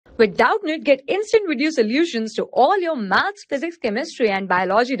With Doubtnut, get instant video solutions to all your maths, physics, chemistry, and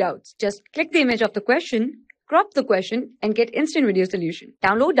biology doubts. Just click the image of the question, crop the question, and get instant video solution.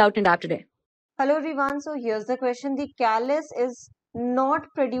 Download Doubtnut app today. Hello everyone, so here's the question. The callus is not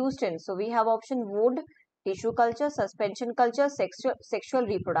produced in. So we have option wood, tissue culture, suspension culture, sexual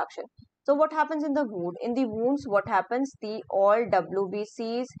reproduction. So what happens in the wound? In the wounds, what happens? The all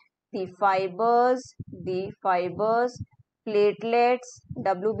WBCs, the fibers, platelets,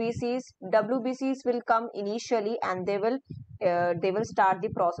 WBCs will come initially and they will start the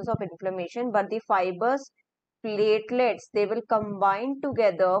process of inflammation, but the fibers, platelets, they will combine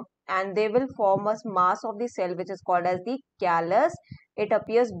together and they will form a mass of the cell which is called as the callus. It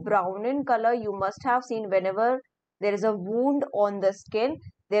appears brown in color. You must have seen whenever there is a wound on the skin,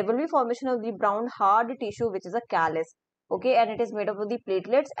 there will be formation of the brown hard tissue which is a callus. Okay, and it is made up of the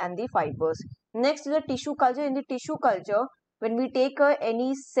platelets and the fibers. Next is the tissue culture. In the tissue culture, when we take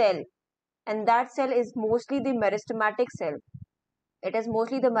any cell, and that cell is mostly the meristematic cell. It is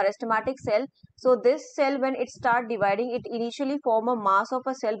mostly the meristematic cell. So this cell, when it start dividing, it initially form a mass of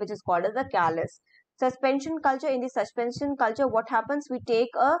a cell which is called as the callus. Suspension culture. In the suspension culture, what happens? We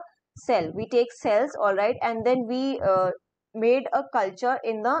take a cell, we take cells, all right, and then we made a culture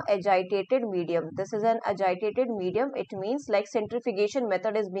in the agitated medium. This is an agitated medium. It means like centrifugation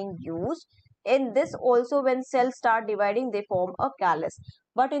method is being used. In this also, when cells start dividing, they form a callus.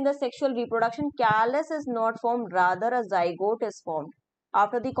 But in the sexual reproduction, callus is not formed, rather a zygote is formed.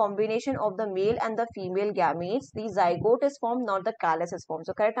 After the combination of the male and the female gametes, the zygote is formed, not the callus is formed.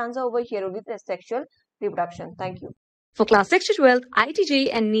 So correct answer over here will be the sexual reproduction. Thank you. For class 6 to 12, IIT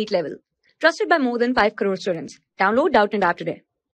JEE and NEET level. Trusted by more than 5 crore students. Download Doubtnut app today.